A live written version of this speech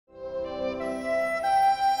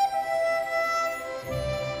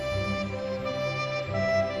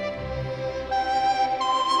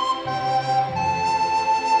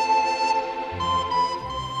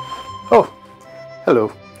Oh,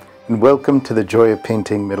 hello, and welcome to the Joy of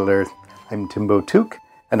Painting Middle-earth. I'm Timbo Took,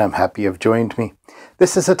 and I'm happy you've joined me.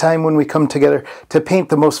 This is a time when we come together to paint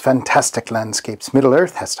the most fantastic landscapes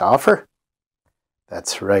Middle-earth has to offer.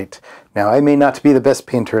 That's right. Now, I may not be the best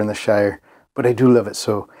painter in the Shire, but I do love it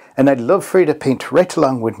so, and I'd love for you to paint right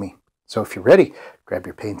along with me. So if you're ready, grab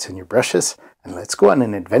your paints and your brushes, and let's go on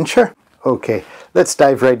an adventure. Okay, let's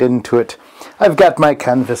dive right into it. I've got my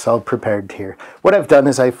canvas all prepared here. What I've done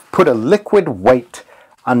is I've put a liquid white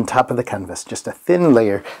on top of the canvas, just a thin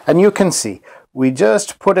layer, and you can see we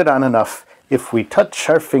just put it on enough. If we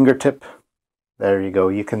touch our fingertip, there you go,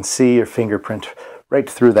 you can see your fingerprint right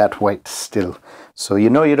through that white still. So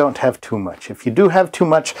you know you don't have too much. If you do have too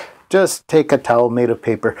much, just take a towel made of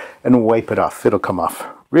paper and wipe it off. It'll come off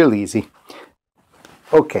real easy.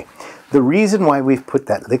 Okay. The reason why we've put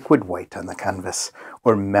that liquid white on the canvas,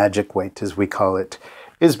 or magic white as we call it,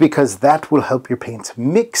 is because that will help your paints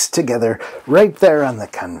mix together right there on the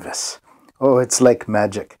canvas. Oh, it's like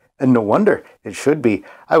magic. And no wonder, it should be.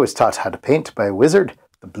 I was taught how to paint by a wizard,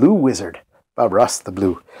 the Blue Wizard, Bob Ross the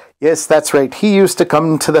Blue. Yes, that's right, he used to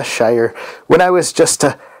come to the Shire when I was just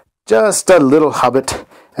a little hobbit,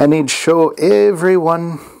 and he'd show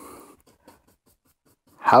everyone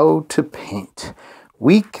how to paint.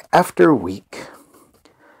 Week after week.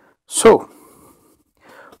 So,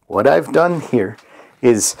 what I've done here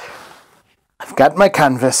is I've got my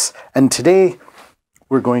canvas, and today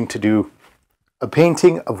we're going to do a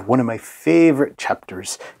painting of one of my favorite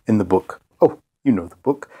chapters in the book. Oh, you know the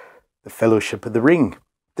book, The Fellowship of the Ring.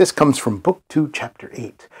 This comes from Book 2, Chapter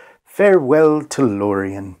 8, Farewell to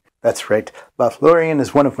Lorien. That's right, Lorien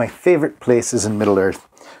is one of my favorite places in Middle-earth.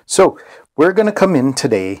 So, we're going to come in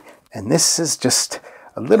today, and this is just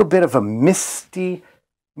a little bit of a misty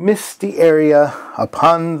area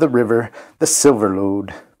upon the river, the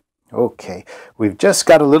Silverlode. Okay, we've just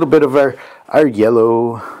got a little bit of our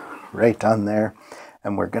yellow right on there,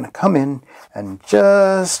 and we're going to come in and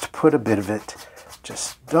just put a bit of it,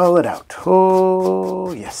 just dull it out.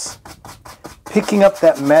 Oh, yes. Picking up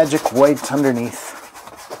that magic white underneath.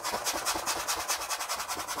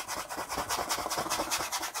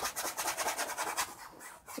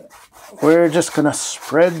 We're just going to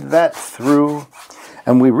spread that through,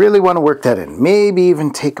 and we really want to work that in. Maybe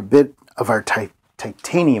even take a bit of our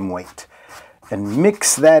titanium white and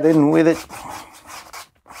mix that in with it.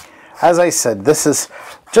 As I said, this is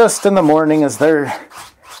just in the morning as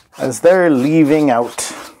they're leaving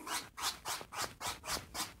out.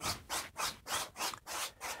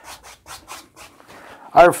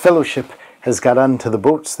 Our fellowship has got onto the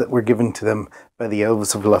boats that were given to them by the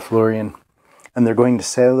elves of Lorien, and they're going to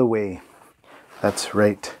sail away. That's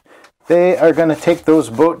right. They are going to take those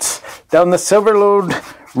boats down the Silverlode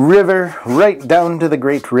River, right down to the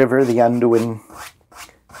great river, the Anduin,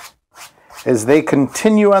 as they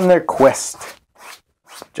continue on their quest.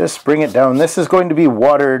 Just bring it down. This is going to be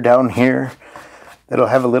water down here that'll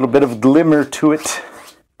have a little bit of glimmer to it.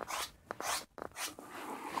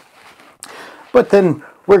 But then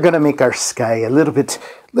we're going to make our sky a little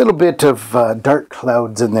bit of dark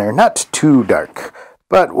clouds in there. Not too dark.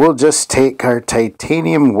 But we'll just take our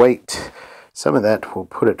titanium white, some of that, we'll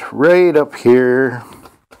put it right up here.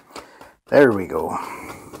 There we go.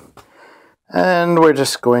 And we're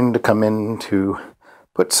just going to come in to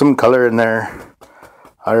put some color in there.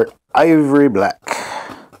 Our ivory black.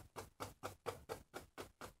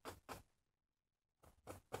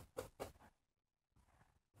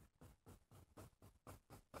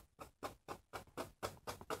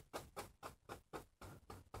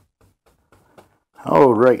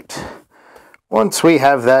 All right, once we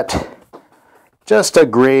have that, just a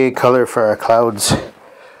gray color for our clouds,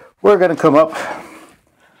 we're going to come up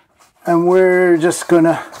and we're just going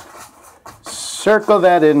to circle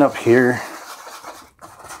that in up here.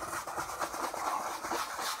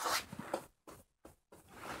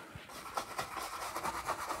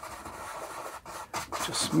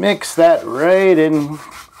 Just mix that right in.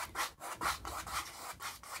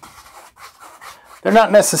 They're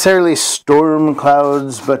not necessarily storm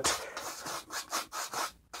clouds, but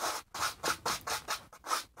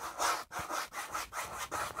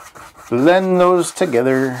blend those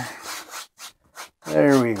together.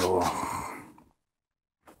 There we go.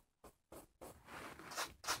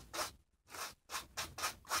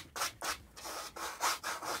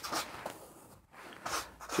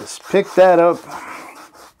 Just pick that up,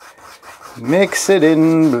 mix it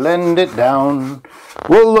in, blend it down.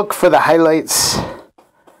 We'll look for the highlights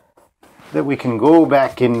that we can go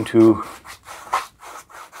back into.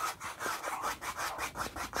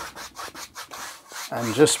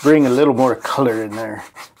 And just bring a little more color in there.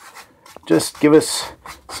 Just give us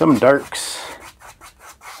some darks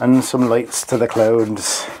and some lights to the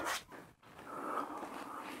clouds.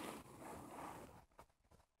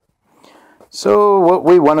 So what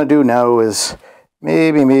we want to do now is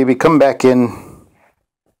maybe come back in.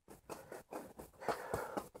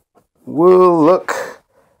 We'll look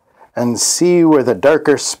and see where the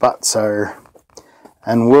darker spots are,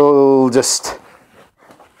 and we'll just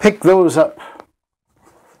pick those up.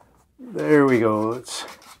 There we go. Let's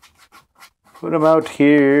put them out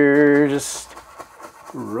here. Just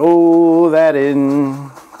roll that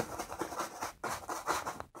in.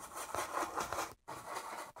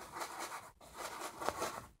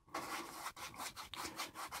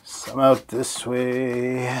 Some out this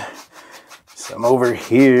way, some over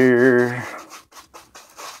here.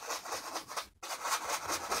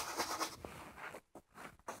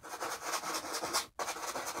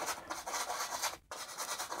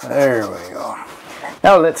 There we go.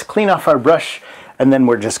 Now let's clean off our brush, and then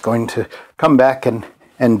we're just going to come back and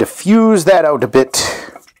diffuse that out a bit.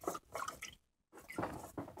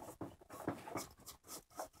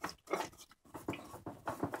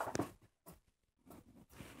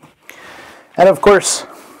 And of course,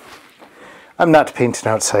 I'm not painting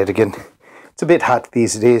outside again. It's a bit hot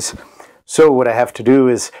these days. So what I have to do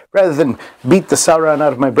is, rather than beat the Sauron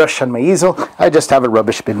out of my brush on my easel, I just have a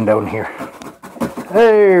rubbish bin down here.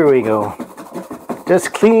 There we go.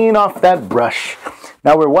 Just clean off that brush.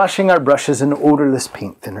 Now we're washing our brushes in odorless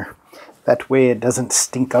paint thinner. That way it doesn't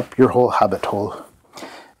stink up your whole hobbit hole.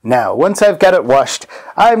 Now, once I've got it washed,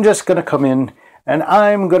 I'm just going to come in and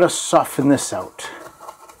I'm going to soften this out.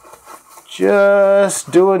 Just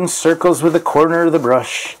doing circles with the corner of the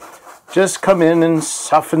brush. Just come in and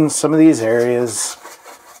soften some of these areas.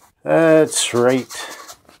 That's right.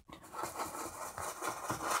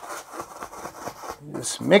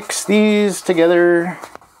 Just mix these together.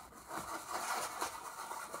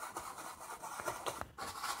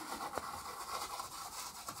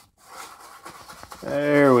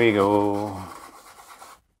 There we go.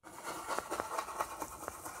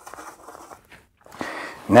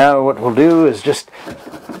 Now what we'll do is just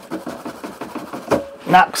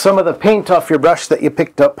knock some of the paint off your brush that you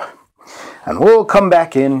picked up, and we'll come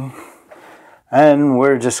back in and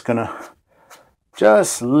we're just gonna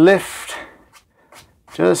just lift,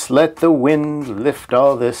 just let the wind lift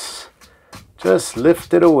all this, just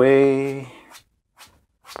lift it away.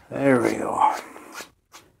 There we go.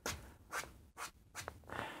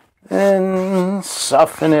 And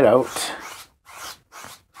soften it out.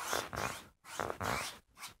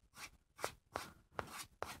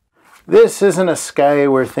 This isn't a sky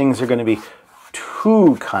where things are going to be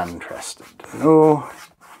too contrasted. No.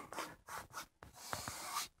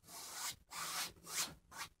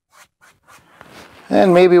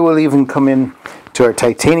 And maybe we'll even come in to our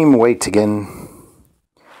titanium white again.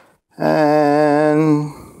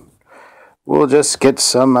 And we'll just get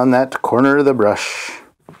some on that corner of the brush.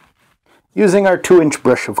 Using our 2-inch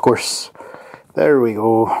brush, of course. There we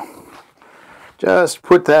go. Just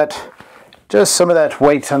put that, just some of that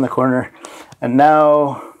white on the corner. And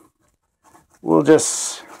now we'll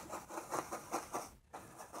just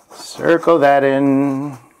circle that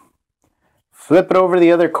in, flip it over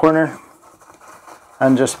the other corner,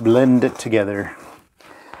 and just blend it together.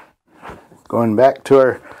 Going back to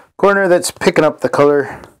our corner that's picking up the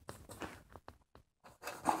color.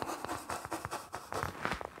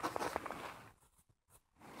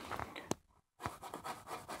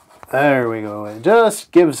 There we go. It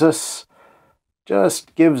just gives us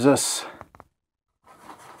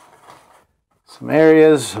some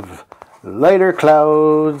areas of lighter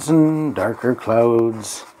clouds and darker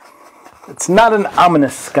clouds. It's not an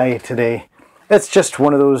ominous sky today. It's just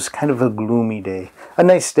one of those kind of a gloomy day. A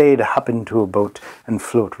nice day to hop into a boat and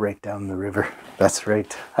float right down the river. That's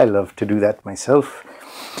right. I love to do that myself.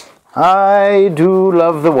 I do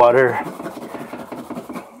love the water.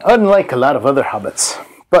 Unlike a lot of other hobbits.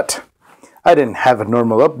 But I didn't have a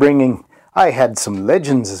normal upbringing. I had some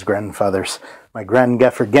legends as grandfathers. My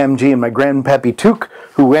grandgaffer Gamgee and my grandpappy Took,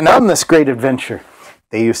 who went on this great adventure.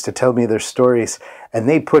 They used to tell me their stories, and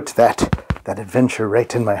they put that adventure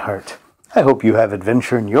right in my heart. I hope you have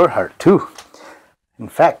adventure in your heart too. In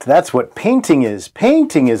fact, that's what painting is.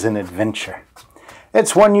 Painting is an adventure.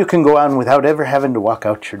 It's one you can go on without ever having to walk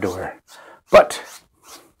out your door. But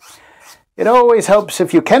it always helps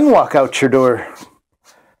if you can walk out your door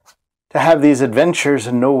to have these adventures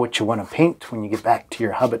and know what you want to paint when you get back to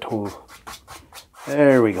your hobbit hole.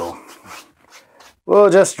 There we go. We'll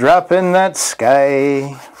just drop in that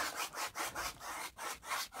sky.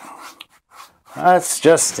 That's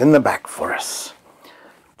just in the back for us.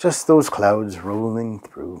 Just those clouds rolling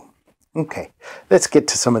through. Okay, let's get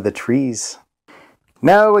to some of the trees.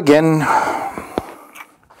 Now again,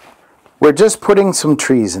 we're just putting some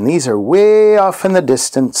trees, and these are way off in the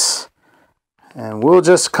distance. And we'll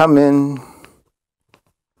just come in,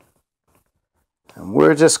 and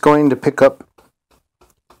we're just going to pick up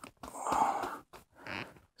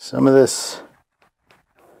some of this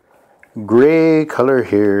gray color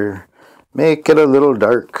here. Make it a little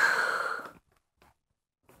dark.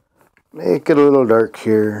 Make it a little dark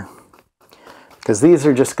here, because these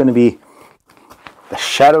are just going to be the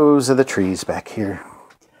shadows of the trees back here.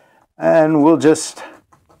 And we'll just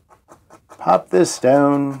pop this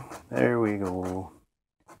down. There we go.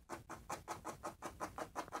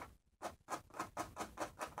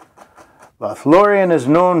 Lorien is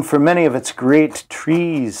known for many of its great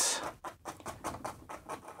trees.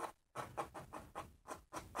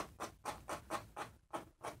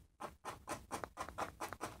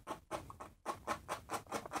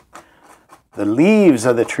 The leaves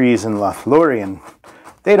of the trees in Lorien,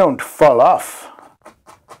 they don't fall off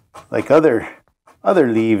like other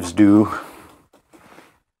leaves do.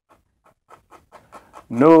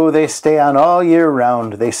 No, they stay on all year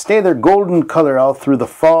round. They stay their golden color all through the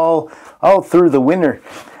fall, all through the winter.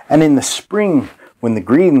 And in the spring, when the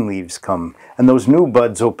green leaves come and those new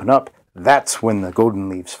buds open up, that's when the golden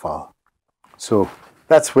leaves fall. So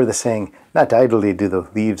that's where the saying, not idly do the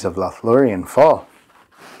leaves of Lorien fall.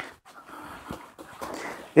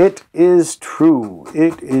 It is true.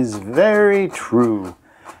 It is very true.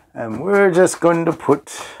 And we're just going to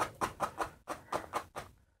put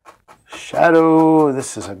shadow.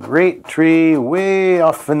 This is a great tree way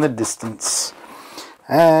off in the distance.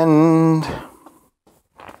 And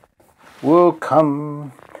we'll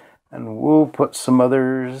come and we'll put some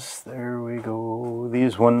others. There we go.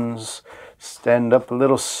 These ones stand up a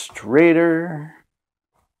little straighter.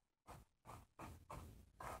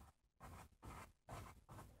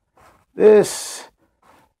 These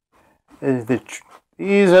are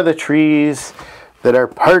the trees that our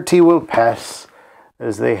party will pass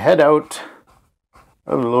as they head out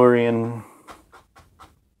of Lorien.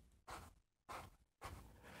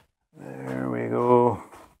 There we go.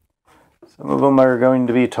 Some of them are going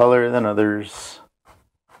to be taller than others.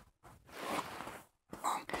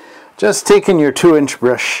 Just taking your 2-inch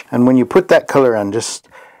brush, and when you put that color on, just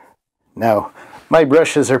now, my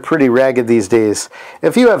brushes are pretty ragged these days.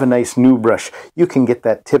 If you have a nice new brush, you can get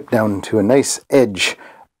that tip down to a nice edge.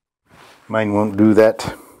 Mine won't do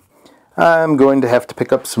that. I'm going to have to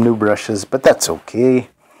pick up some new brushes, but that's okay.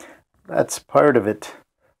 That's part of it.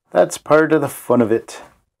 That's part of the fun of it.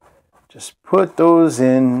 Just put those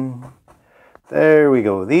in. There we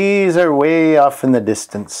go. These are way off in the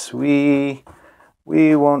distance. We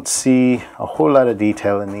won't see a whole lot of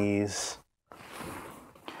detail in these.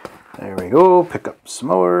 There we go, pick up some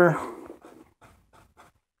more.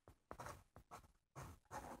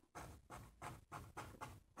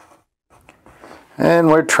 And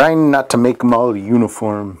we're trying not to make them all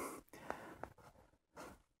uniform.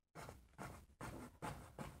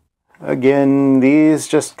 Again, these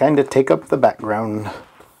just kind of take up the background.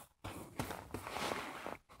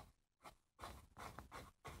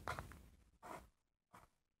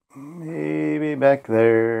 Maybe back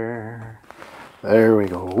there. There we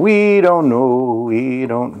go. We don't know. We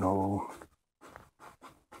don't know.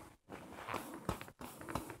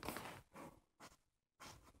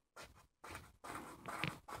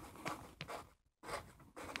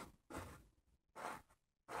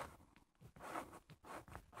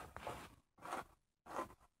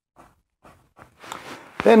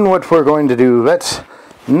 Then what we're going to do, let's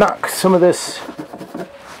knock some of this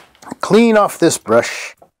clean off this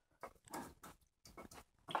brush.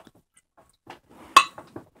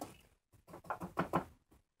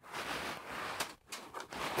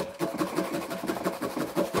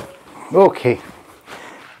 Okay,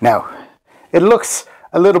 now it looks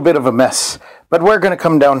a little bit of a mess, but we're going to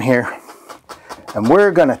come down here and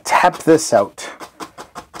we're going to tap this out.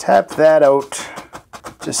 Tap that out.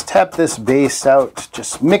 Just tap this base out.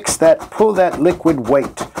 Just mix that, pull that liquid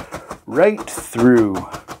white right through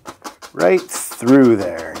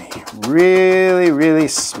there. Really, really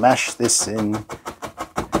smash this in.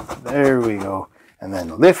 There we go. And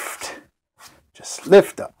then lift, just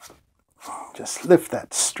lift up. Just lift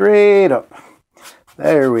that straight up.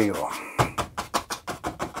 There we go.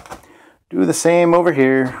 Do the same over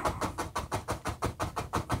here.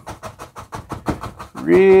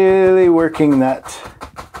 Really working that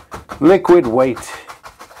liquid white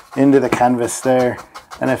into the canvas there.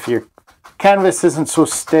 And if your canvas isn't so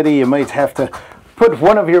steady, you might have to put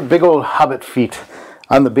one of your big old hobbit feet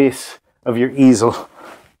on the base of your easel.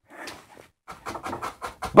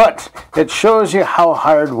 but it shows you how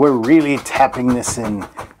hard we're really tapping this in.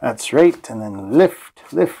 That's right, and then lift,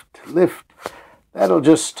 lift, lift. That'll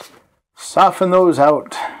just soften those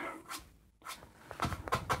out.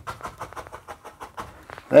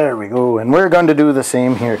 There we go, and we're going to do the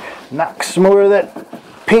same here. Knock some more of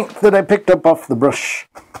that paint that I picked up off the brush.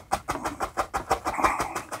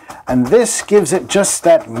 And this gives it just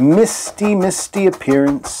that misty, misty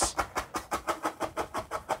appearance.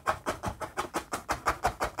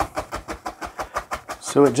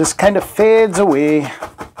 So it just kind of fades away.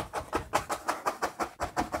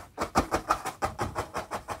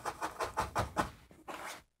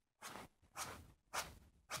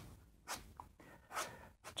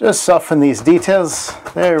 Just soften these details.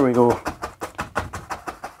 There we go.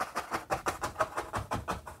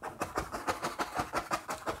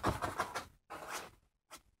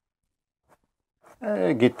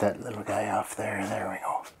 Get that little guy off there. There we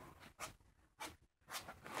go.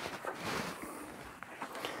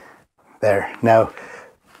 There.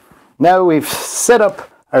 Now we've set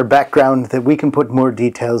up our background that we can put more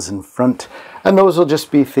details in front, and those will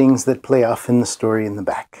just be things that play off in the story in the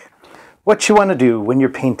back. What you want to do when you're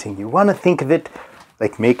painting, you want to think of it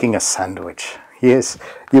like making a sandwich. Yes,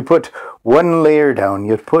 you put one layer down,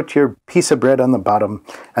 you put your piece of bread on the bottom,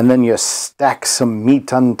 and then you stack some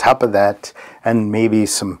meat on top of that, and maybe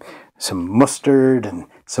some mustard and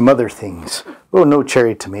some other things. Oh, no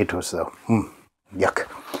cherry tomatoes though. Yuck.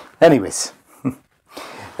 Anyways,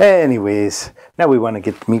 now we want to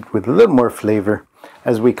get the meat with a little more flavor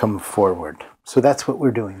as we come forward. So that's what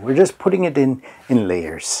we're doing. We're just putting it in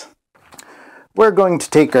layers. We're going to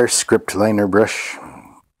take our script liner brush,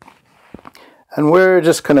 and we're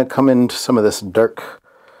just going to come into some of this dark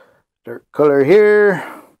color here.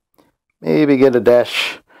 Maybe get a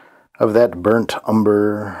dash of that burnt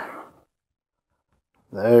umber.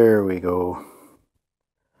 There we go.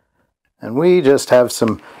 And we just have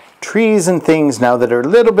some trees and things now that are a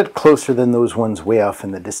little bit closer than those ones way off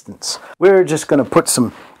in the distance. We're just going to put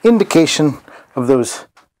some indication of those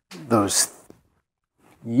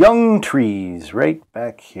young trees right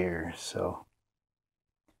back here. So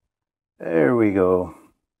there we go.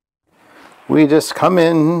 We just come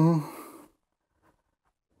in,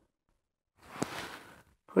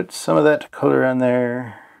 put some of that color on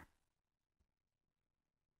there.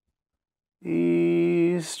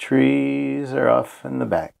 These trees are off in the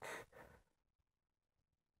back.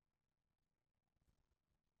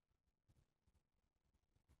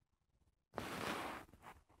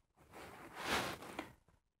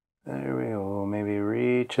 There we go. Maybe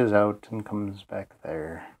reaches out and comes back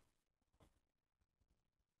there.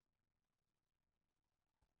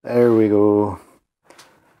 There we go.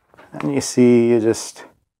 And you see, you just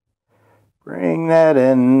bring that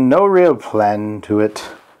in. No real plan to it.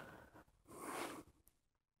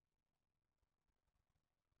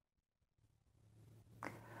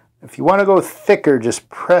 If you want to go thicker, just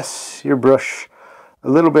press your brush a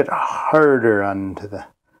little bit harder onto the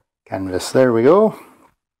canvas. There we go.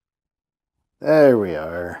 There we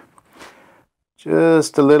are.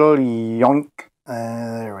 Just a little yoink.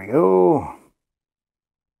 There we go.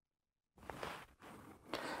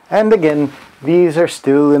 And again, these are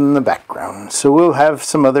still in the background, so we'll have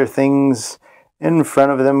some other things in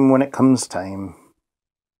front of them when it comes time.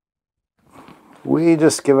 We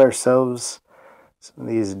just give ourselves some of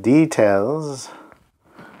these details.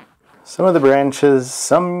 Some of the branches,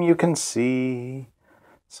 some you can see.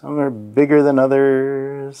 Some are bigger than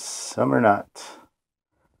others, some are not.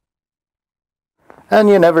 And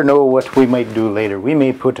you never know what we might do later. We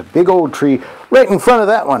may put a big old tree right in front of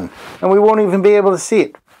that one, and we won't even be able to see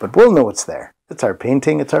it. But we'll know it's there. It's our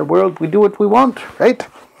painting, it's our world. We do what we want, right?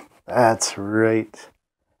 That's right.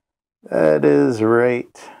 That is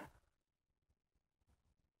right.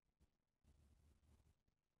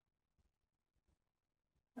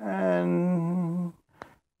 And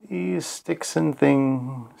these sticks and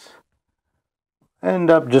things end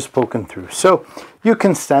up just poking through. So you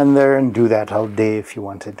can stand there and do that all day if you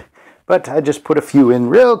wanted. But I just put a few in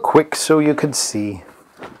real quick so you could see.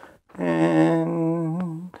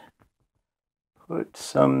 And put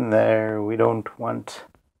some there. We don't want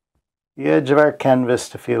the edge of our canvas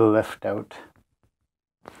to feel left out.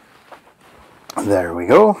 There we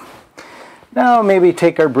go. Now maybe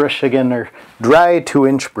take our brush again, our dry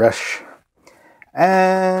 2-inch brush,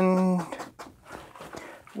 and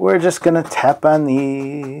we're just going to tap on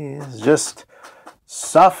these, just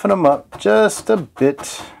soften them up just a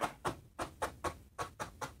bit.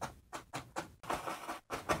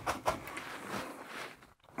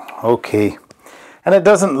 Okay, and it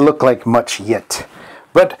doesn't look like much yet,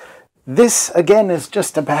 but This again is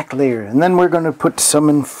just a back layer, and then we're going to put some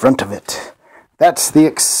in front of it. That's the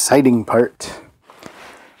exciting part.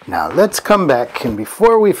 Now let's come back, and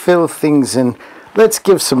before we fill things in, let's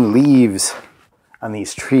give some leaves on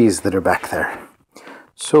these trees that are back there.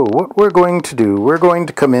 So what we're going to do, we're going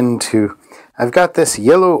to come into, I've got this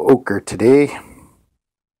yellow ochre today.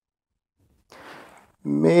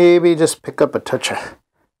 Maybe just pick up a touch of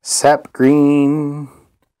sap green.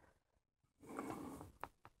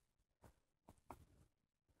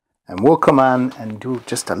 And we'll come on and do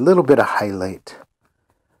just a little bit of highlight.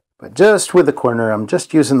 But just with the corner, I'm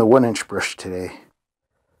just using the 1-inch brush today.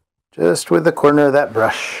 Just with the corner of that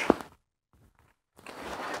brush.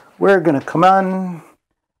 We're going to come on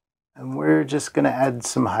and we're just going to add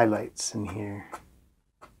some highlights in here.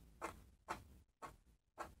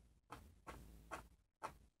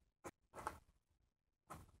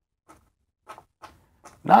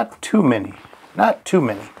 Not too many,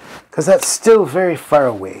 because that's still very far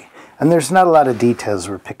away. And there's not a lot of details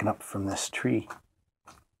we're picking up from this tree.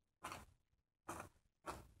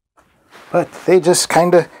 But they just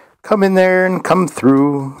kind of come in there and come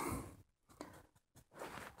through.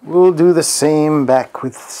 We'll do the same back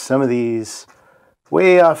with some of these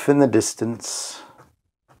way off in the distance.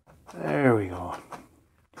 There we go.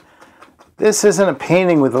 This isn't a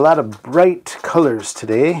painting with a lot of bright colors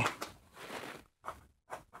today.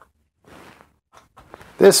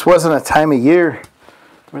 This wasn't a time of year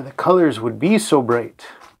where the colors would be so bright.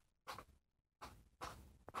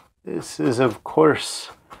 This is, of course,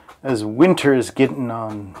 as winter is getting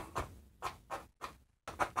on.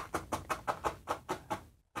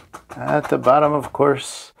 At the bottom, of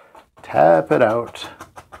course, tap it out.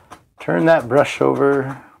 Turn that brush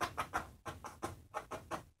over.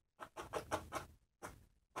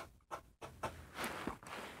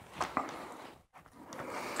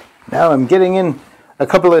 Now I'm getting in a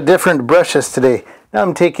couple of different brushes today. Now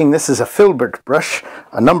I'm taking, this is a filbert brush,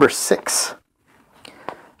 a number 6.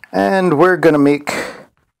 And we're going to make a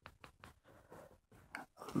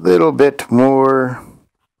little bit more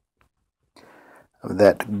of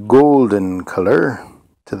that golden color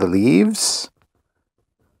to the leaves.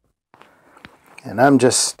 And I'm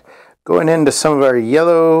just going into some of our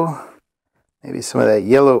yellow, maybe some of that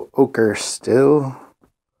yellow ochre still.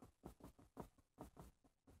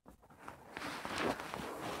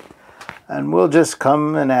 And we'll just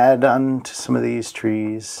come and add on to some of these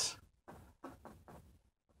trees.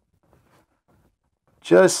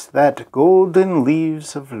 Just that golden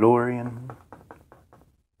leaves of Lorien.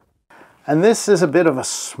 And this is a bit of a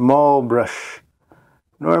small brush.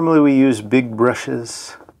 Normally we use big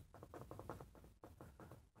brushes.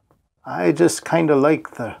 I just kind of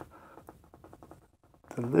like the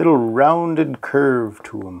little rounded curve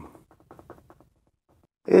to them.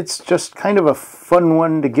 It's just kind of a fun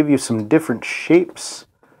one to give you some different shapes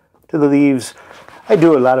to the leaves. I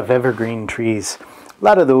do a lot of evergreen trees, a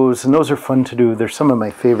lot of those, and those are fun to do. They're some of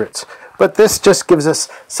my favorites. But this just gives us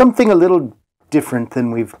something a little different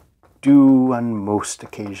than we do on most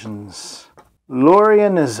occasions.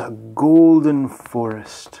 Lorien is a golden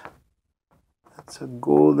forest. It's a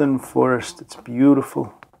golden forest. It's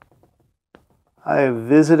beautiful. I have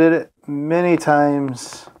visited it many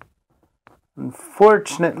times.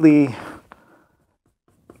 Unfortunately,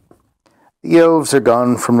 the elves are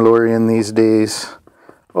gone from Lorien these days.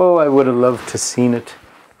 Oh, I would have loved to seen it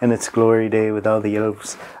in its glory day with all the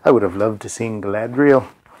elves. I would have loved to seen Galadriel.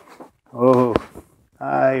 Oh,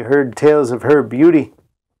 I heard tales of her beauty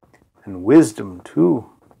and wisdom too.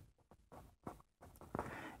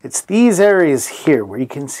 It's these areas here where you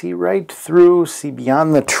can see right through, see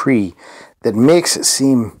beyond the tree, that makes it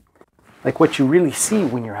seem like what you really see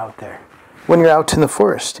when you're out there. When you're out in the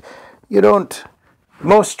forest, you don't,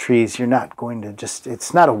 most trees, you're not going to just,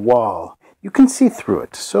 it's not a wall. You can see through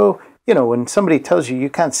it. So, you know, when somebody tells you you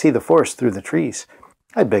can't see the forest through the trees,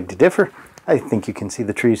 I beg to differ. I think you can see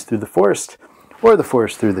the trees through the forest, or the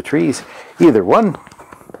forest through the trees, either one.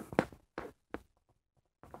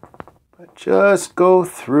 But just go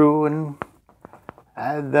through and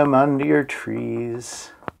add them onto your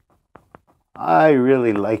trees. I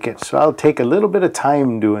really like it, so I'll take a little bit of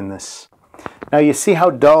time doing this. Now you see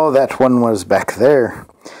how dull that one was back there.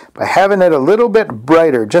 By having it a little bit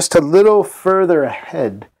brighter, just a little further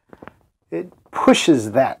ahead, it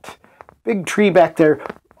pushes that big tree back there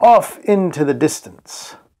off into the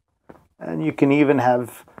distance. And you can even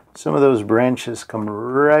have some of those branches come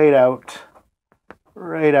right out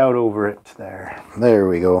over it there. There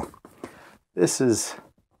we go. This is,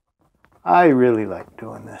 I really like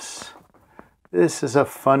doing this. This is a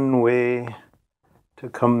fun way to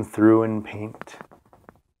come through and paint.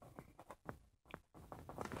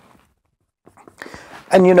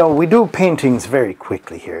 And you know, we do paintings very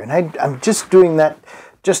quickly here, and I'm just doing that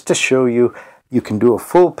just to show you. You can do a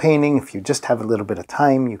full painting if you just have a little bit of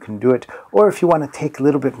time, you can do it, or if you want to take a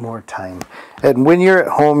little bit more time. And when you're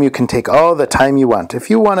at home, you can take all the time you want. If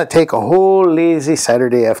you want to take a whole lazy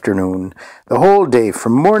Saturday afternoon, the whole day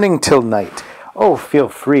from morning till night, oh, feel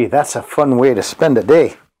free. That's a fun way to spend a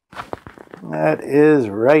day. That is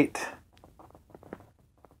right.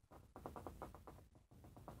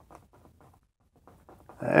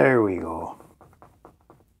 There we go.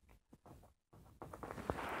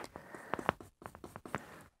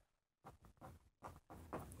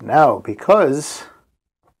 Now, because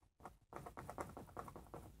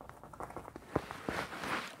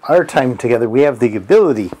our time together, we have the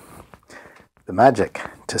ability, the magic,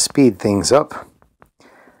 to speed things up.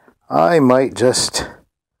 I might just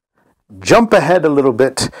jump ahead a little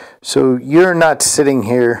bit so you're not sitting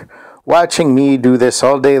here watching me do this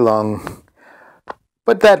all day long.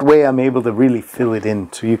 But that way I'm able to really fill it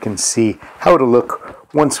in so you can see how it'll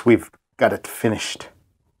look once we've got it finished.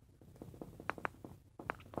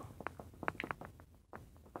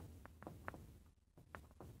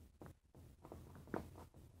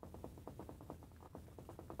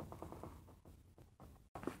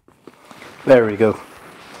 There we go.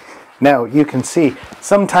 Now you can see,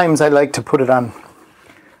 sometimes I like to put it on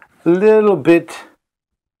a little bit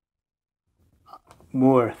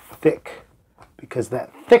more thick, because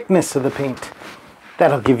that thickness of the paint,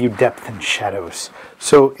 that'll give you depth and shadows.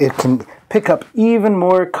 So it can pick up even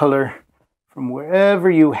more color from wherever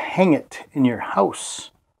you hang it in your house.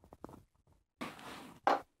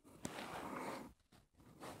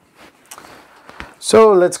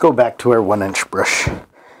 So let's go back to our 1-inch brush.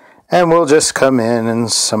 And we'll just come in and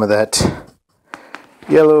some of that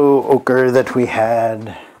yellow ochre that we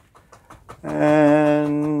had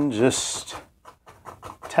and just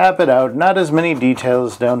tap it out. Not as many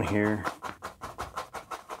details down here.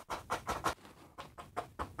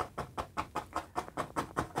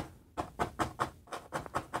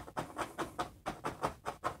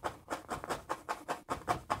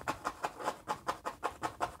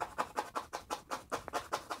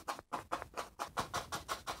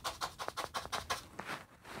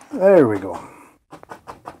 There we go.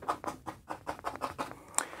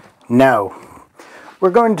 Now,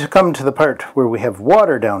 we're going to come to the part where we have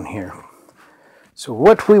water down here. So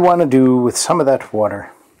what we want to do with some of that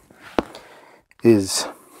water is,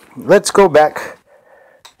 let's go back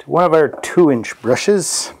to one of our 2-inch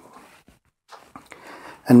brushes.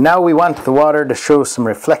 And now we want the water to show some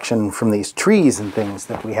reflection from these trees and things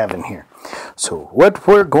that we have in here. So what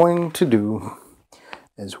we're going to do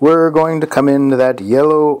is we're going to come into that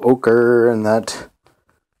yellow ochre, and that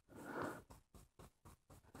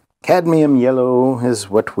cadmium yellow is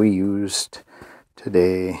what we used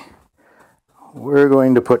today. We're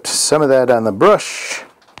going to put some of that on the brush.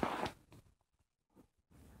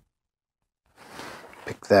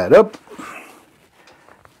 Pick that up.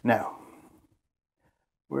 Now,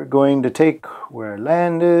 we're going to take where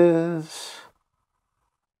land is,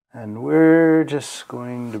 and we're just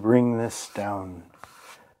going to bring this down.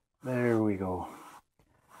 There we go.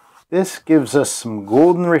 This gives us some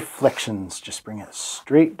golden reflections. Just bring it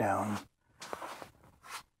straight down.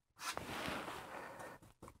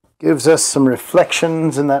 Gives us some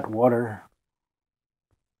reflections in that water.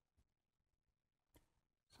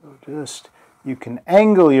 So just, you can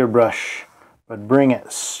angle your brush, but bring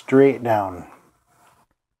it straight down.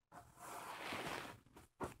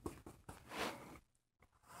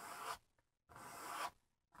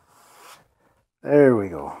 There we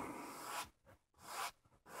go.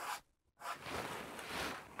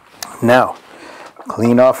 Now,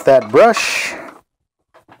 clean off that brush.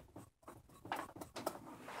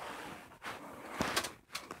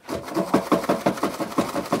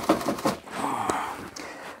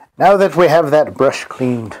 Now that we have that brush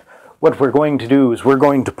cleaned, what we're going to do is we're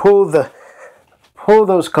going to pull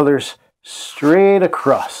those colors straight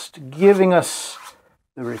across, giving us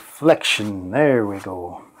the reflection. There we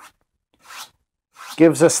go.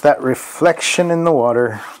 Gives us that reflection in the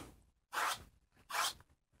water.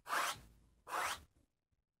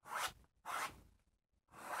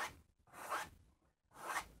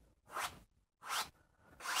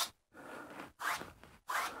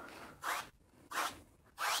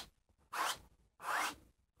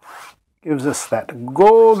 Gives us that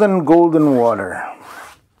golden water.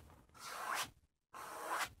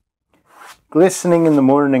 Glistening in the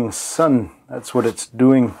morning sun. That's what it's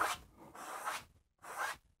doing.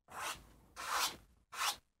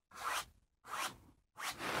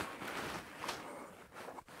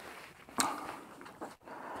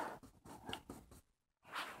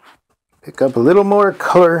 Pick up a little more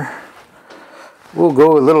color. We'll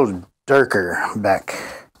go a little darker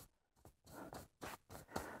back.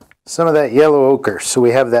 Some of that yellow ochre, so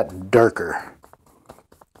we have that darker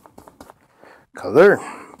color.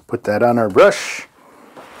 Put that on our brush.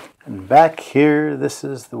 And back here, this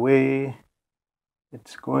is the way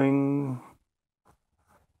it's going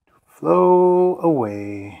to flow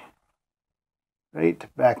away. Right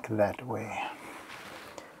back that way.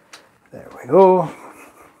 There we go.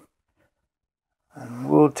 And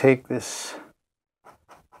we'll take this,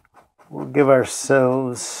 we'll give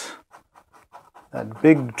ourselves that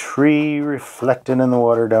big tree reflecting in the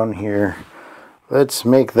water down here. Let's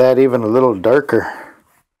make that even a little darker.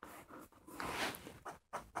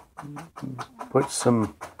 Put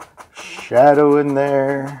some shadow in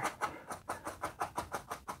there.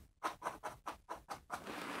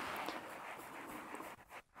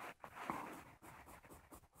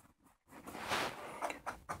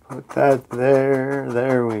 Put that there.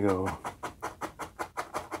 There we go.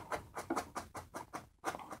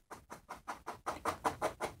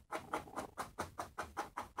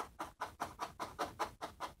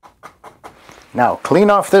 Now clean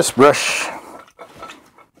off this brush.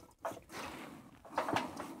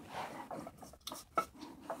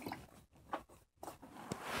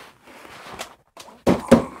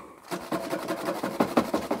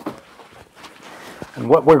 And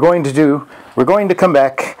what we're going to do, we're going to come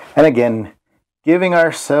back and again, giving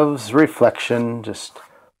ourselves reflection, just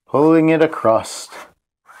pulling it across.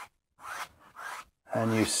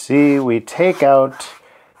 And you see we take out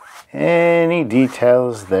any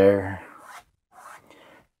details there.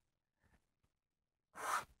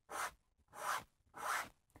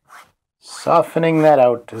 Softening that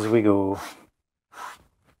out as we go.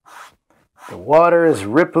 The water is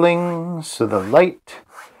rippling, so the light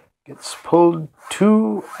gets pulled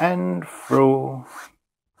to and fro.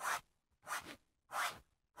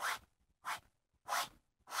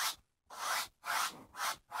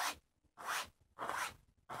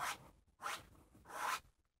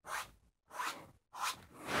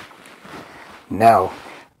 Now,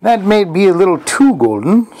 that may be a little too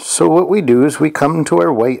golden, so what we do is we come to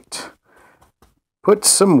our white. Put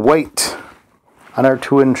some white on our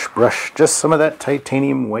 2-inch brush, just some of that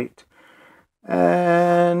titanium white.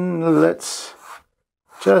 And let's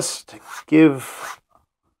just give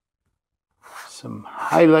some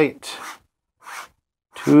highlight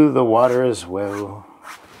to the water as well.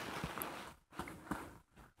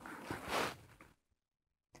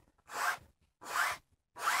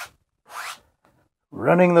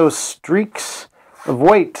 Running those streaks of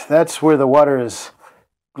white, that's where the water is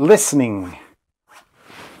glistening.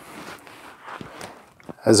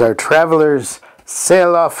 As our travelers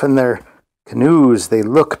sail off in their canoes, they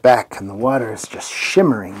look back and the water is just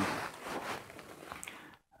shimmering.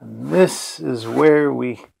 And this is where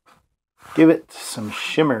we give it some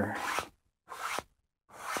shimmer.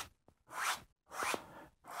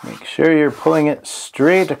 Make sure you're pulling it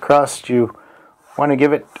straight across. You want to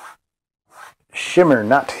give it shimmer,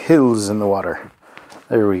 not hills in the water.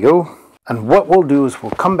 There we go. And what we'll do is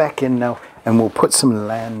we'll come back in now and we'll put some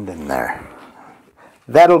land in there.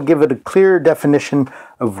 That'll give it a clear definition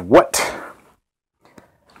of what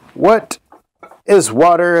is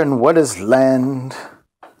water and what is land.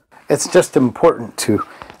 It's just important to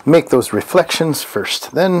make those reflections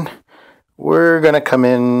first. Then we're going to come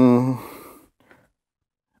in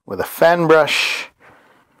with a fan brush.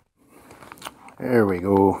 There we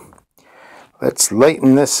go. Let's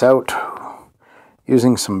lighten this out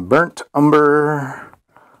using some burnt umber.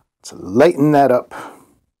 Let's lighten that up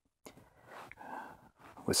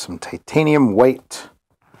with some titanium white.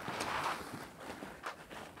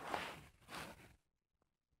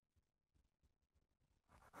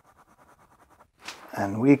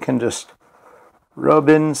 And we can just rub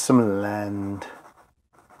in some land.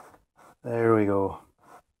 There we go.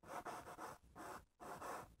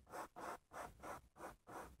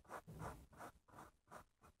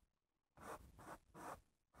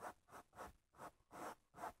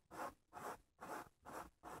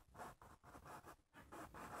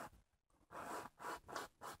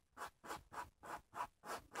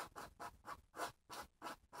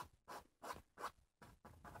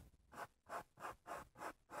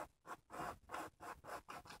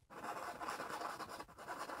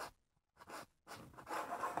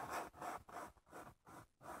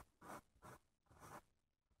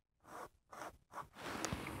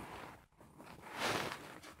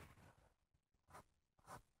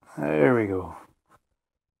 There we go.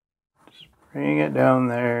 Just bring it down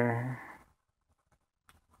there.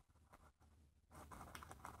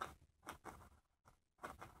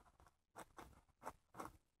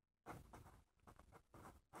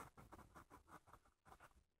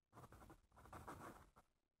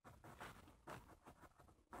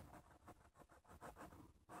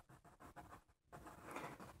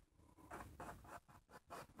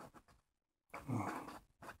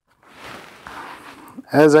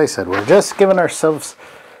 as I said, we're just giving ourselves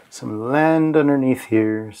some land underneath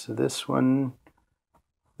here. So this one,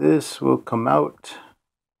 this will come out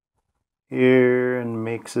here and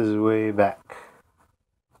makes his way back.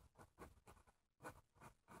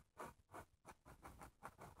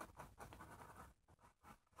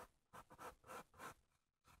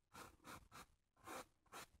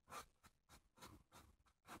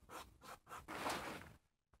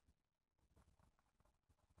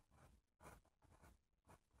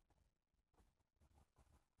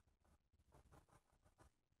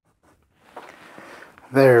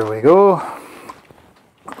 There we go.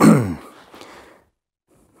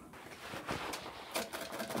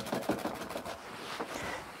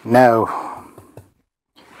 Now,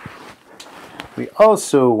 we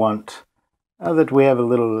also want, now that we have a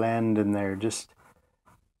little land in there, just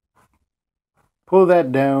pull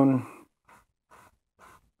that down.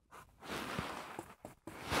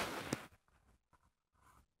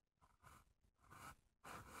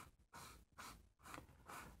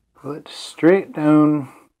 Pull it straight down.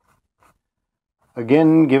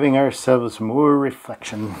 Again, giving ourselves more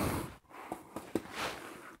reflection.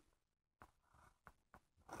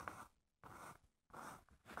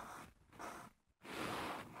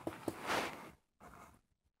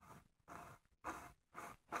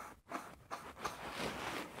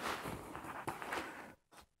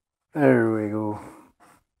 There we go.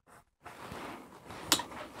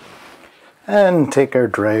 And take our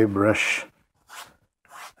dry brush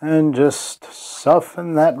and just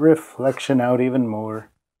soften that reflection out even more.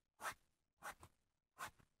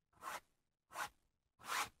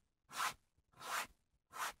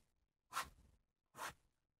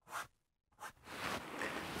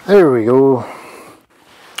 There we go.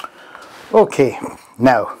 Okay,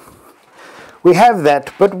 now we have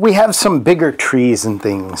that, but we have some bigger trees and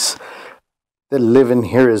things that live in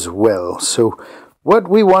here as well. So what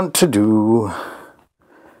we want to do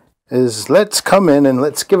is let's come in and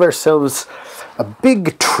let's give ourselves a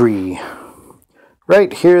big tree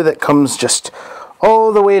right here that comes just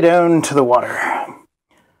all the way down to the water.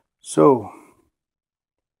 So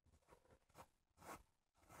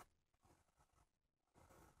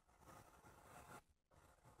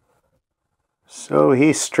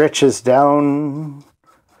he stretches down.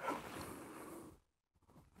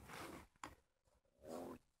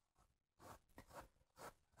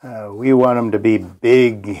 We want them to be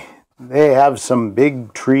big. They have some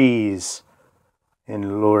big trees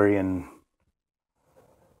in Lorien.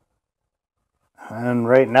 And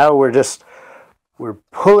right now we're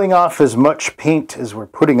pulling off as much paint as we're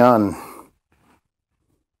putting on.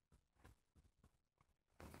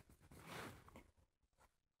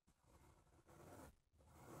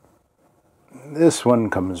 This one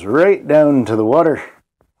comes right down to the water.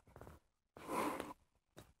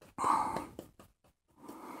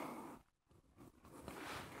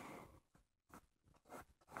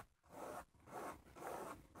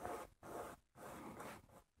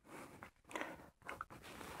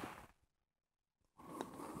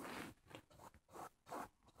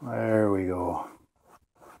 There we go.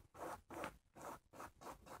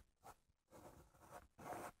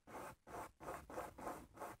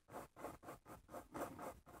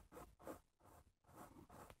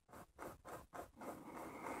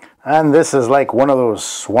 And this is like one of those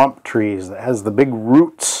swamp trees that has the big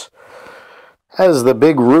roots. Has the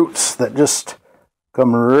big roots that just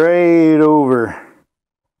come right over.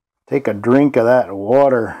 Take a drink of that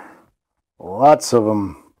water. Lots of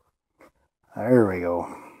them. There we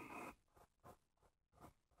go.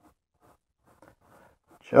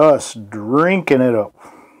 Just drinking it up.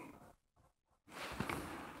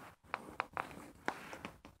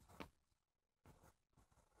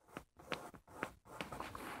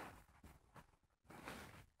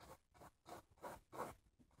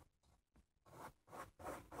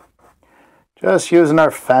 Just using our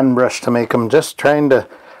fan brush to make them, just trying to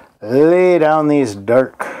lay down these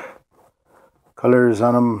dark colors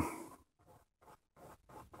on them.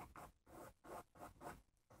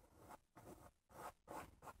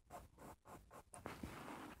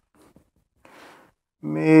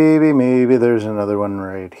 Maybe there's another one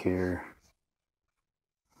right here.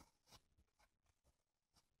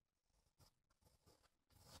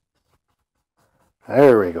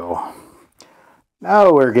 There we go.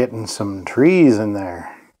 Now we're getting some trees in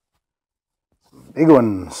there. Big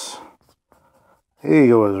ones. He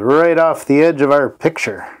goes right off the edge of our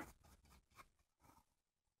picture.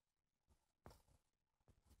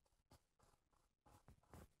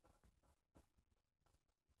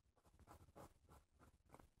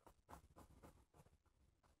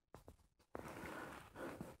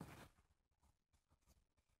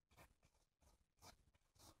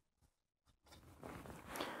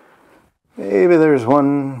 Maybe there's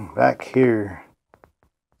one back here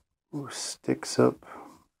who sticks up.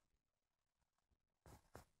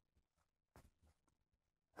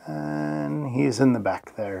 And he's in the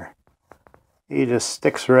back there. He just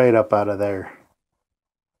sticks right up out of there.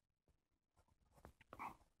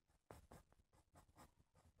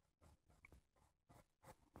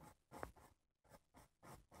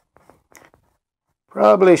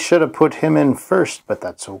 Probably should have put him in first, but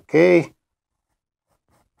that's okay.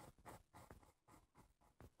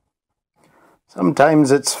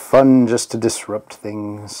 Sometimes it's fun just to disrupt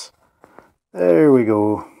things. There we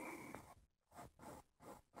go.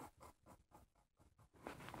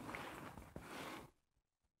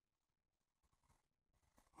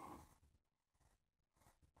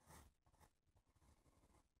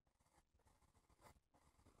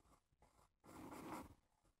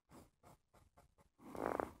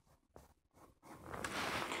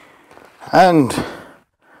 And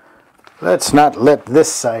let's not let this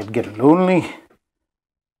side get lonely.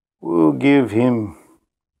 We'll give him,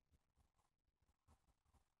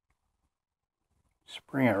 just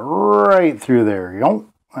bring it right through there. Yonk.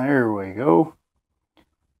 There we go.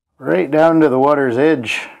 Right down to the water's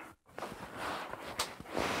edge.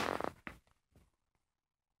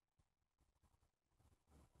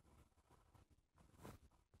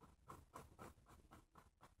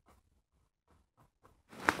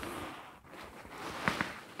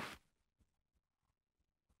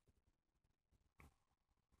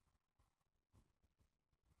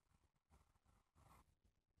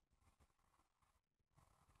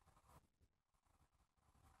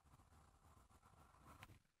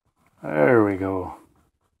 There we go.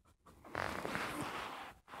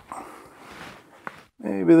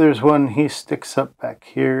 Maybe there's one he sticks up back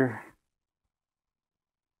here.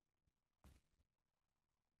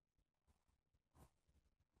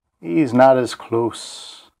 He's not as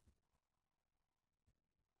close.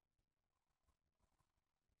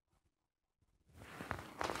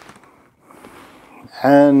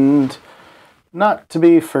 And not to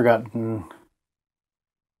be forgotten,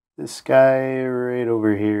 this guy right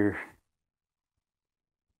over here.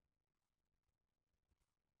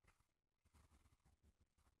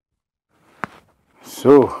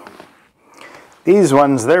 So, these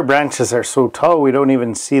ones, their branches are so tall we don't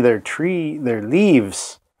even see their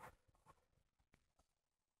leaves.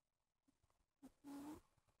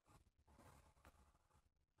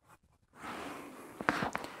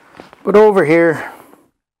 But over here,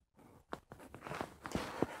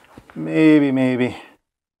 maybe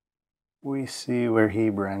we see where he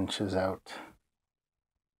branches out.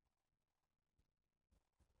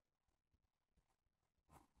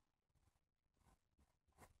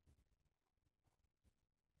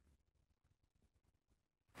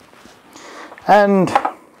 And,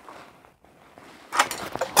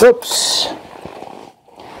 oops,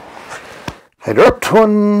 I dropped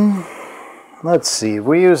one. Let's see, if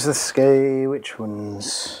we use this guy, which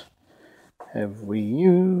ones have we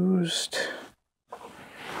used?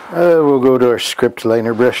 We'll go to our script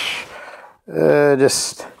liner brush.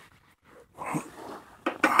 Just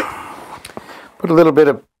put a little bit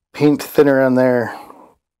of paint thinner on there,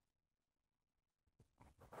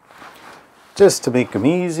 just to make them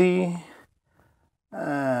easy.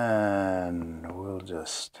 And we'll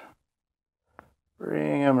just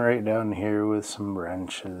bring them right down here with some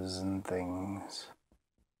branches and things.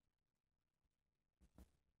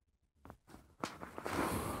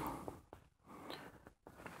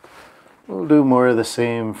 We'll do more of the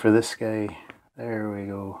same for this guy. There we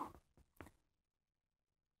go.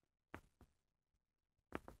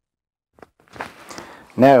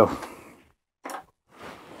 Now,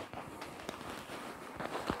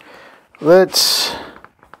 let's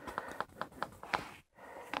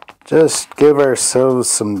just give ourselves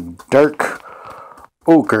some dark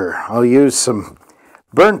ochre. I'll use some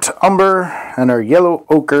burnt umber and our yellow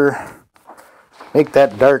ochre. Make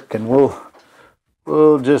that dark, and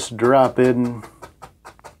we'll just drop in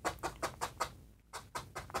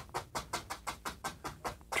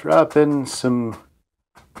some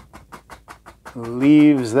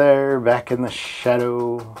leaves there back in the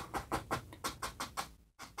shadow.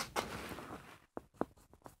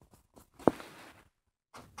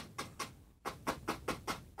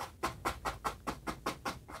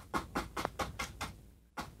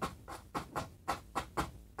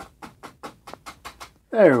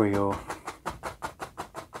 There we go.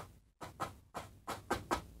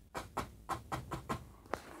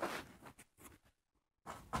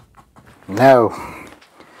 Now,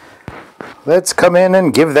 let's come in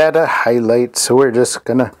and give that a highlight. So we're just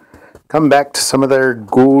gonna come back to some of their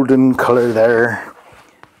golden color there.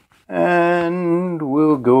 And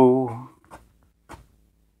we'll go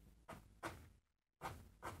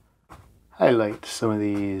highlight some of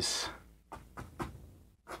these.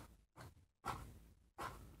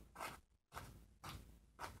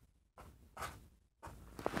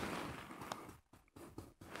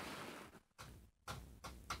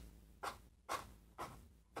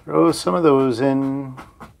 Throw some of those in.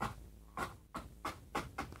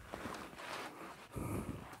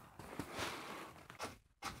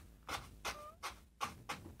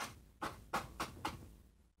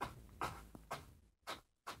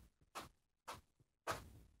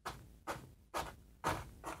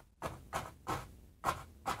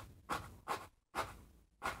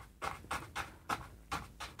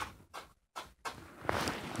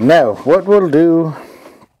 Now, what we'll do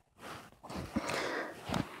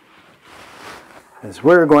is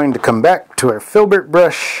we're going to come back to our filbert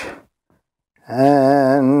brush,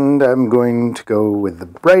 and I'm going to go with the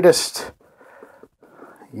brightest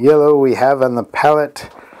yellow we have on the palette.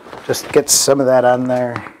 Just get some of that on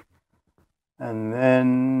there. And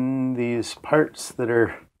then these parts that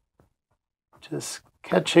are just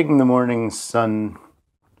catching the morning sun,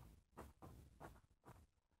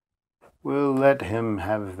 we'll let him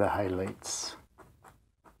have the highlights.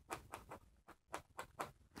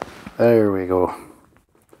 There we go.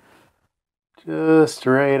 Just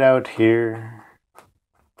right out here.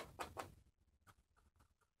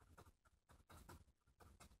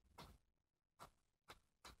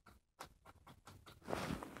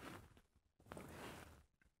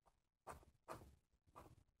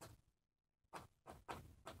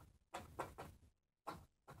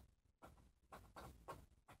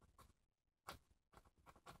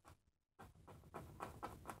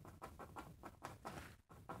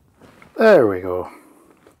 There we go.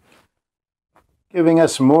 Giving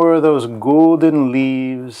us more of those golden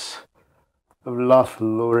leaves of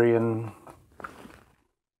Lorien.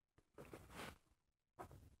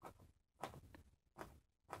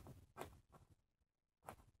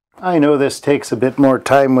 I know this takes a bit more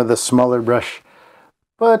time with a smaller brush,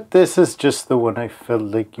 but this is just the one I felt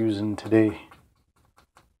like using today.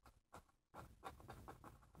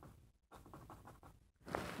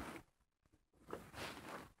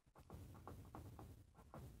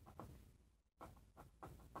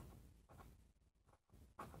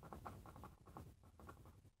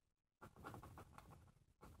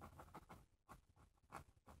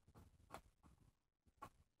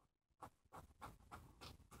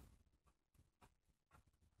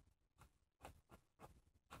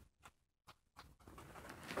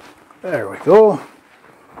 There we go.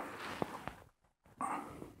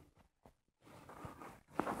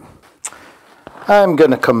 I'm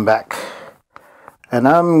gonna come back and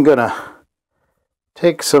I'm gonna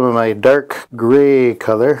take some of my dark gray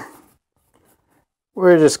color.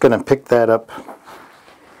 We're just gonna pick that up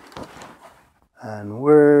and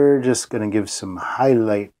we're just gonna give some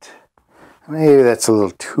highlight. Maybe that's a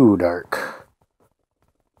little too dark.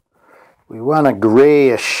 We want a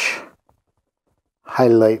grayish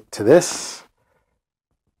highlight to this,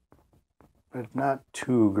 but not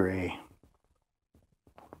too gray.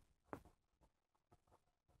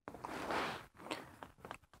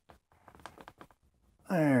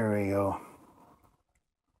 There we go.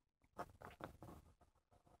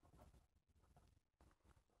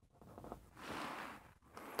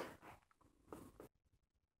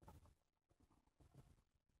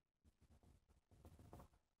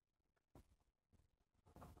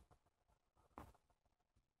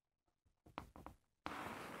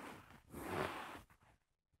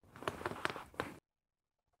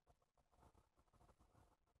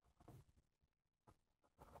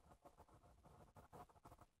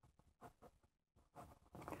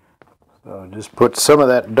 So just put some of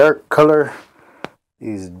that dark color,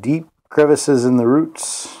 these deep crevices in the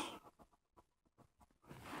roots.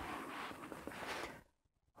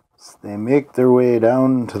 So they make their way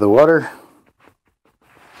down to the water.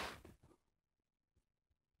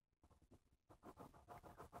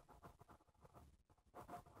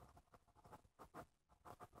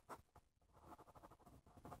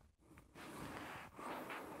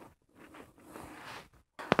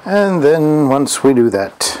 And then once we do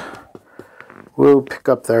that, we'll pick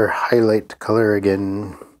up their highlight color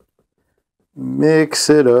again, mix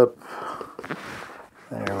it up.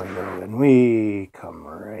 There we go, and we come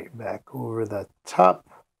right back over the top,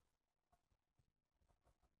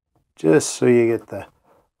 just so you get the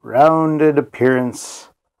rounded appearance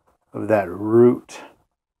of that root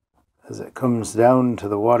as it comes down to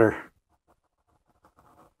the water.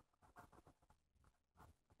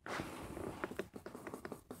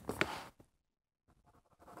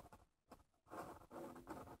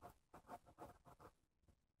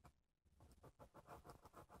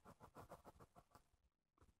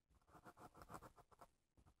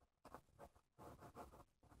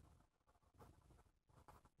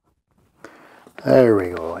 There we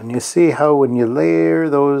go. And you see how when you layer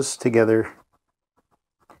those together,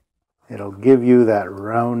 it'll give you that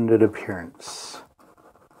rounded appearance.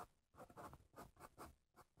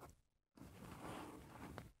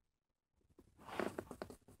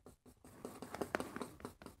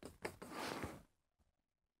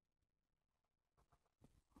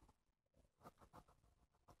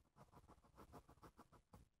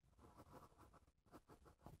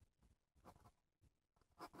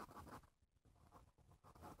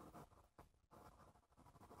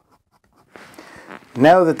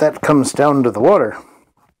 Now that that comes down to the water,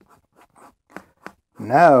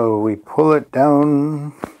 now we pull it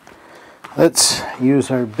down. Let's use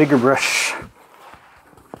our bigger brush.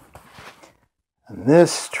 And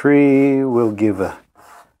this tree will give a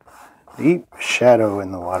deep shadow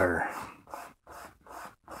in the water.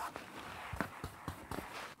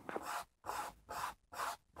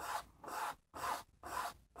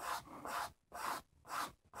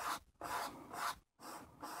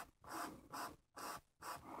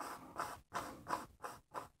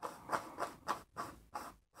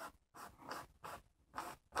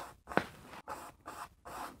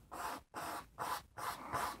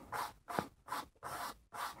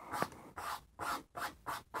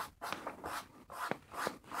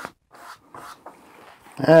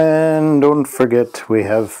 And don't forget, we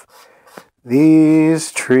have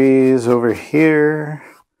these trees over here.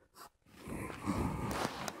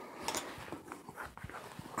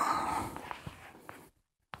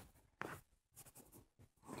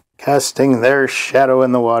 Casting their shadow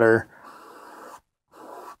in the water.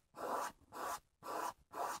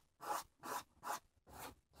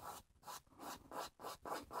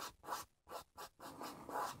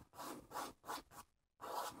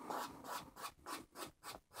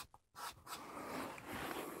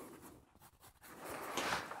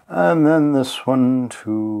 And then this one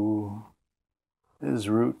too, his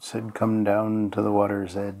roots had come down to the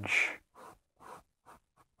water's edge.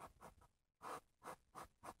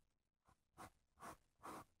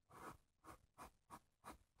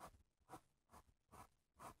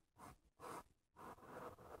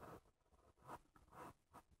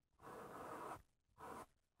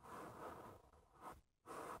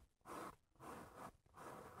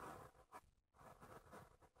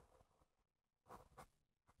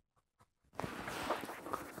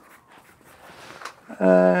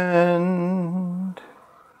 And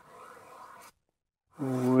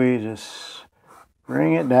we just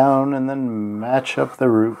bring it down and then match up the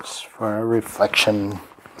roots for our reflection.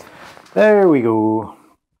 There we go.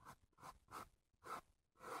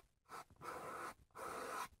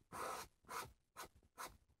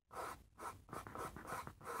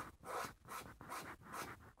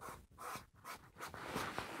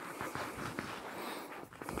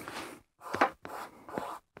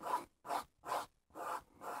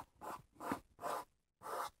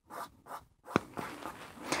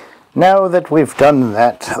 Now that we've done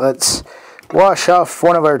that, let's wash off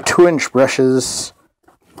one of our 2-inch brushes.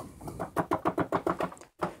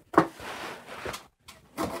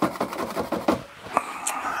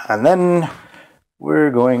 And then we're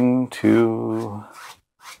going to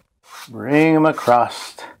bring them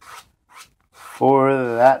across for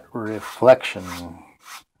that reflection.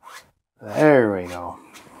 There we go.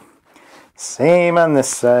 Same on this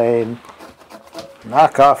side.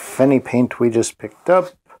 Knock off any paint we just picked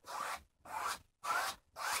up.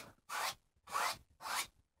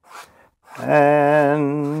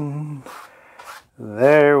 And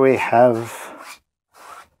there we have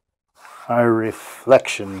our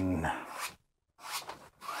reflection.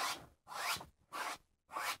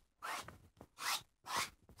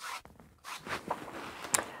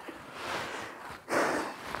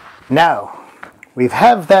 Now, we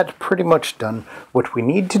have that pretty much done. What we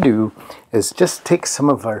need to do is just take some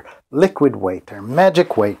of our liquid white, our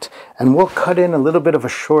magic white, and we'll cut in a little bit of a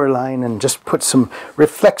shoreline and just put some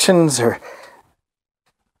reflections or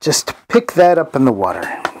just pick that up in the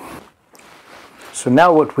water. So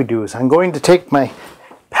now what we do is I'm going to take my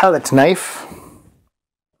palette knife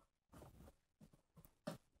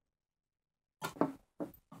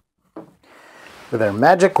with our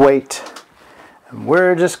magic white, and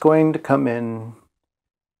we're just going to come in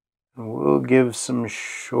and we'll give some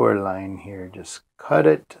shoreline here. Just cut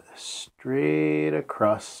it straight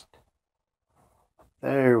across.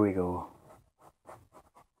 There we go.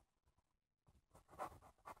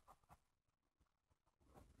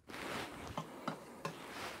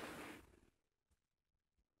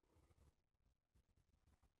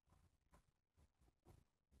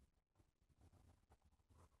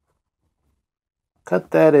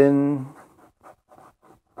 Cut that in.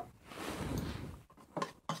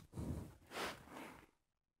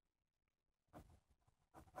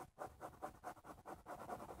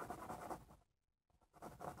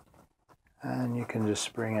 And you can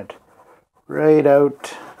just bring it right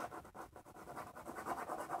out.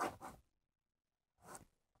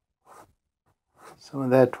 Some of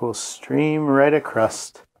that will stream right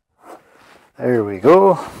across. There we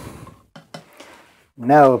go.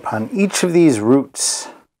 Now upon each of these roots,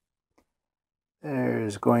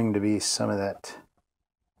 there's going to be some of that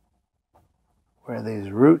where these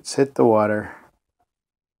roots hit the water.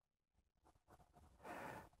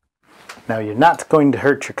 Now you're not going to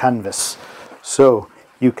hurt your canvas, so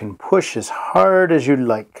you can push as hard as you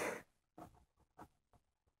like.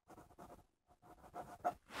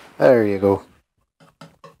 There you go.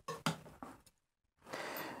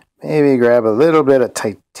 Maybe grab a little bit of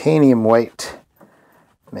titanium white,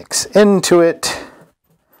 mix into it,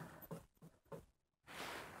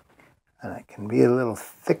 and it can be a little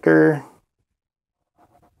thicker.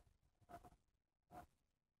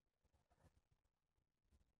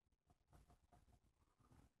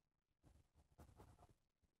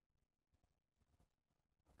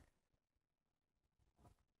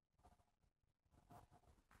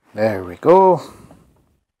 There we go.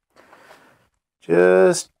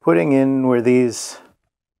 Just putting in where the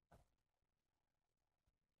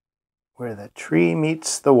tree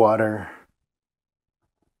meets the water.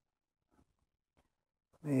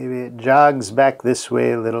 Maybe it jogs back this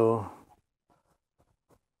way a little.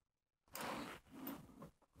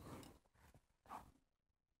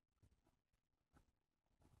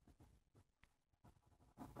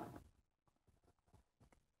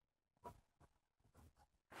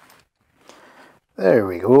 There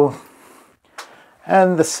we go.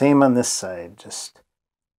 And the same on this side. Just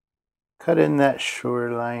cut in that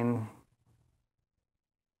shoreline.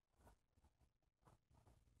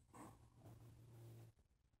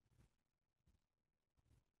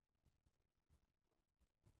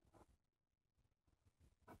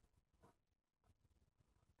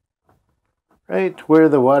 Right where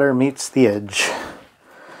the water meets the edge.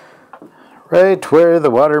 Right where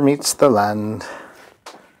the water meets the land.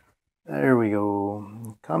 There we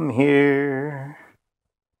go. Come here.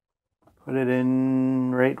 Put it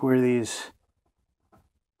in right where these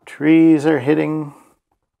trees are hitting.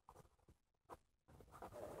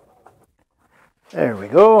 There we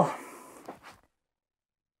go.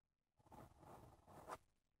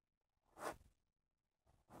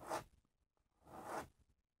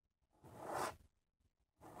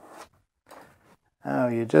 Now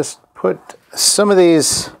you just put some of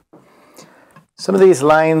these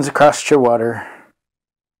lines across your water.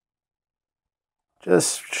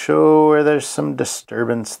 Just show where there's some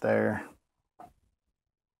disturbance there.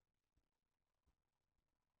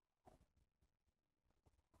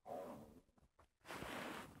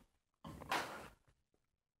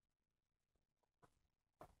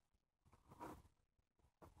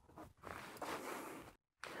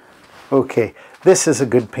 Okay, this is a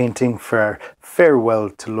good painting for our farewell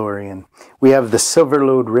to Lorien. We have the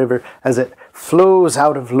Silverlode River as it flows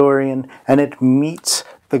out of Lorien and it meets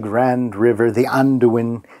the Grand River, the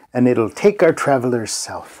Anduin, and it'll take our travelers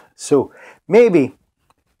south. So maybe,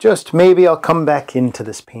 just maybe, I'll come back into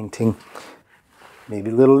this painting maybe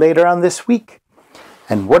a little later on this week.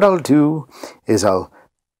 And what I'll do is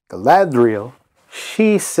Galadriel,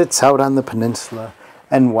 she sits out on the peninsula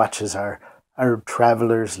and watches our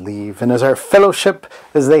travelers leave. And as our fellowship,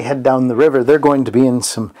 as they head down the river, they're going to be in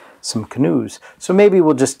some canoes. So maybe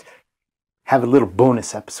we'll just have a little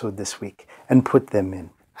bonus episode this week and put them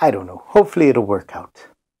in. I don't know. Hopefully it'll work out.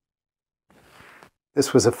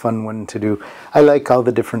 This was a fun one to do. I like all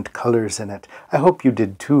the different colors in it. I hope you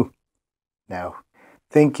did too. Now,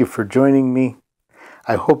 thank you for joining me.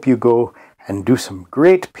 I hope you go and do some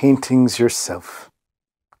great paintings yourself.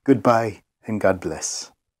 Goodbye and God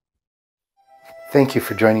bless. Thank you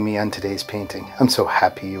for joining me on today's painting. I'm so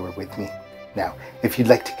happy you were with me. Now, if you'd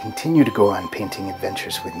like to continue to go on painting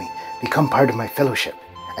adventures with me, become part of my fellowship.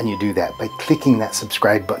 And you do that by clicking that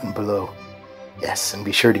subscribe button below. Yes, and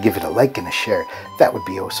be sure to give it a like and a share. That would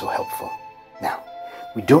be oh so helpful. Now,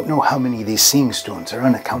 we don't know how many of these seeing stones are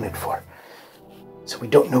unaccounted for. So we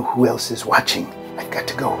don't know who else is watching. I've got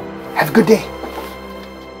to go. Have a good day.